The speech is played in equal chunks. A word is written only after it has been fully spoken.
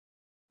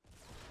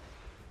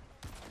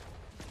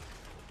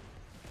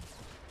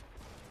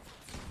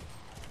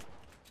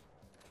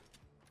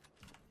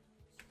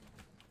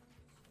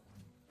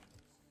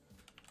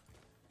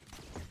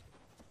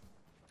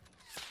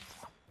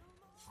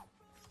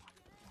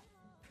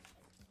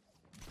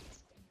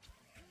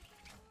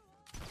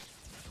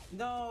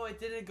No, it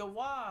didn't go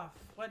off.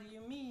 What do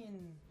you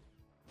mean?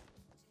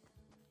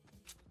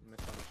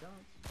 Missed on the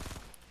shots.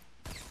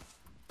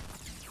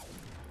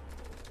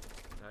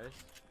 Nice.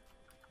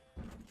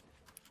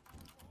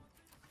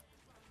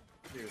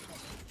 Dude.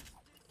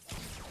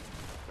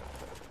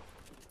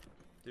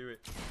 Do it.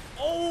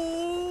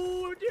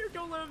 Oh, dude,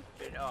 don't let him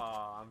fit.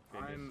 Oh, I'm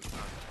finished.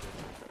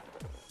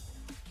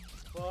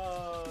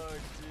 Fuck,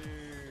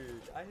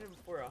 dude. I hit him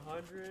for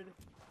 100.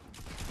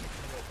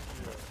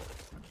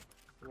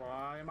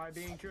 Why am I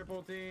being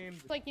triple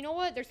teamed? Like, you know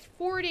what? There's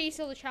 4 days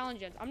till the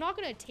challenge ends. I'm not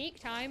gonna take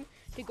time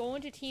to go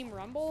into Team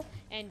Rumble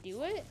and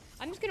do it.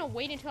 I'm just gonna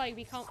wait until I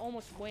become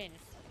almost win,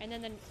 and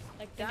then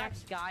like the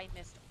next guy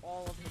missed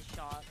all of his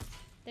shots.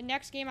 The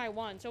next game I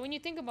won. So when you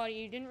think about it,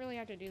 you didn't really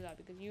have to do that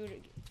because you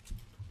would.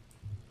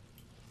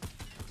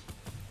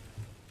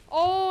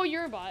 Oh,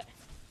 you're a butt.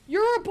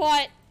 You're a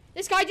butt.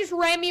 This guy just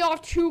ran me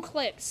off 2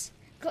 cliffs,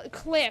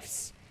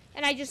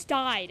 and I just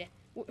died.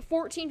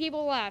 14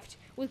 people left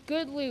with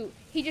good loot.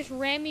 He just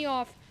ran me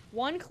off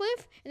 1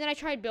 cliff, and then I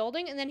tried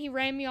building, and then he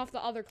ran me off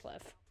the other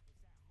cliff.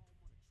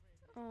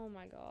 Oh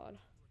my god.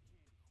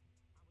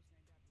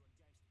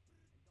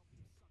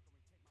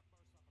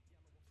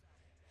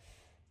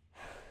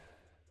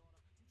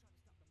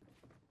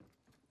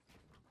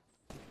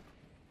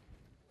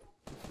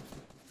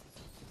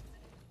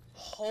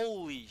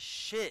 Holy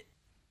shit.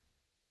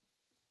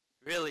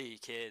 Really,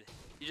 kid?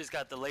 You just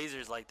got the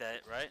lasers like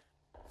that, right?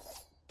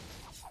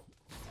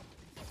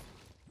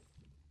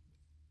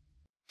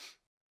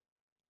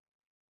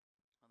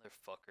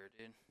 Motherfucker,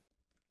 dude.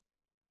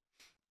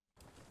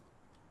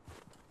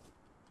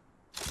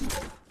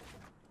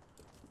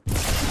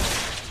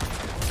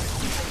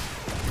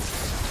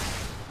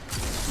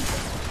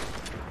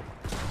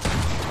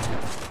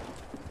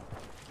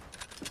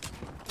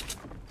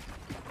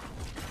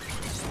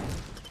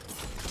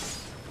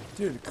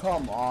 Dude,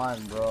 come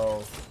on,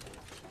 bro.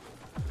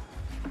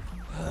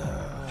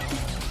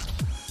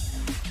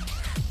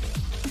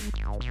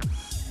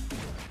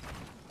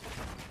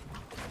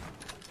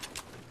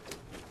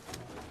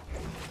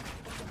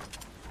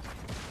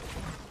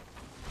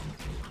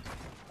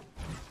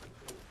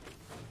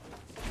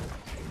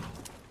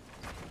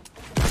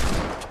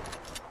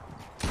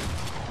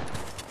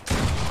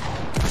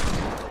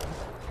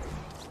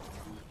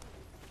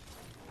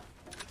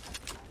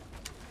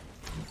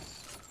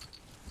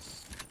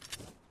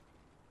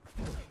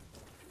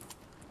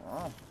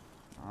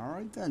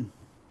 Alright then.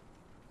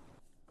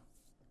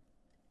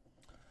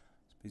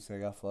 This piece I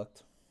got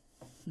fucked.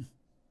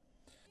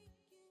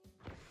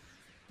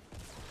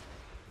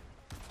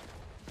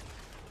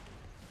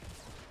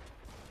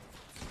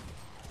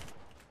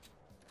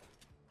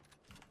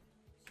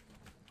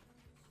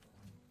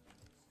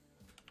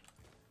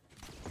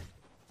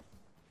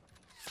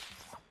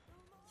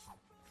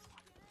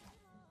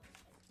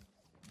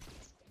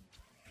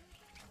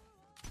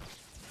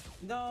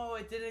 No,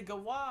 it didn't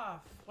go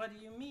off. What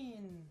do you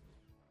mean?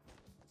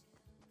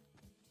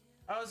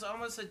 I was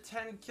almost a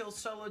 10 kill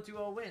solo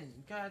duo win.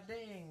 God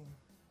dang.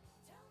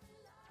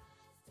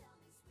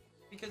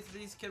 Because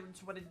these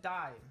kids would have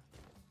died.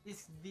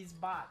 These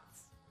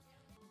bots.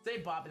 Say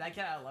bot, but that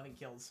kid had 11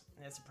 kills.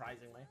 Yeah,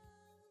 surprisingly.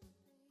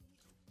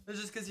 It's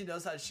just because he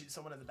knows how to shoot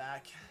someone in the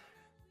back.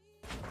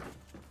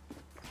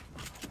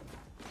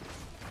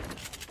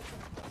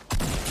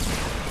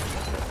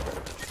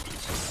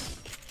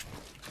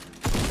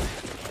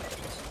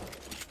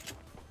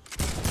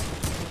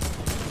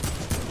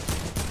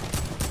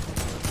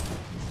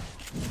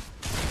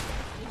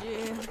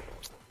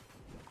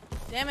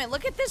 Damn it,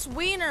 look at this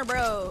wiener,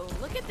 bro.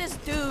 Look at this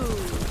dude.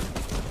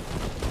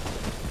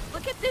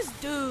 Look at this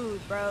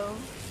dude, bro.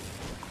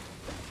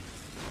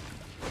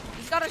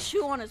 He's got a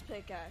shoe on his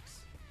pickaxe.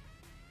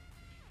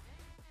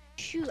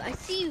 Shoot, I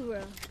see you,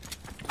 bro.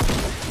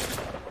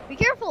 Be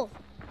careful.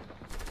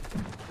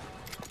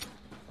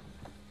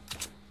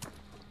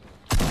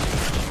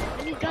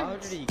 I need guns. How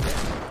did he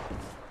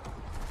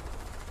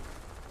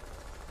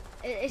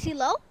get? Is he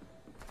low?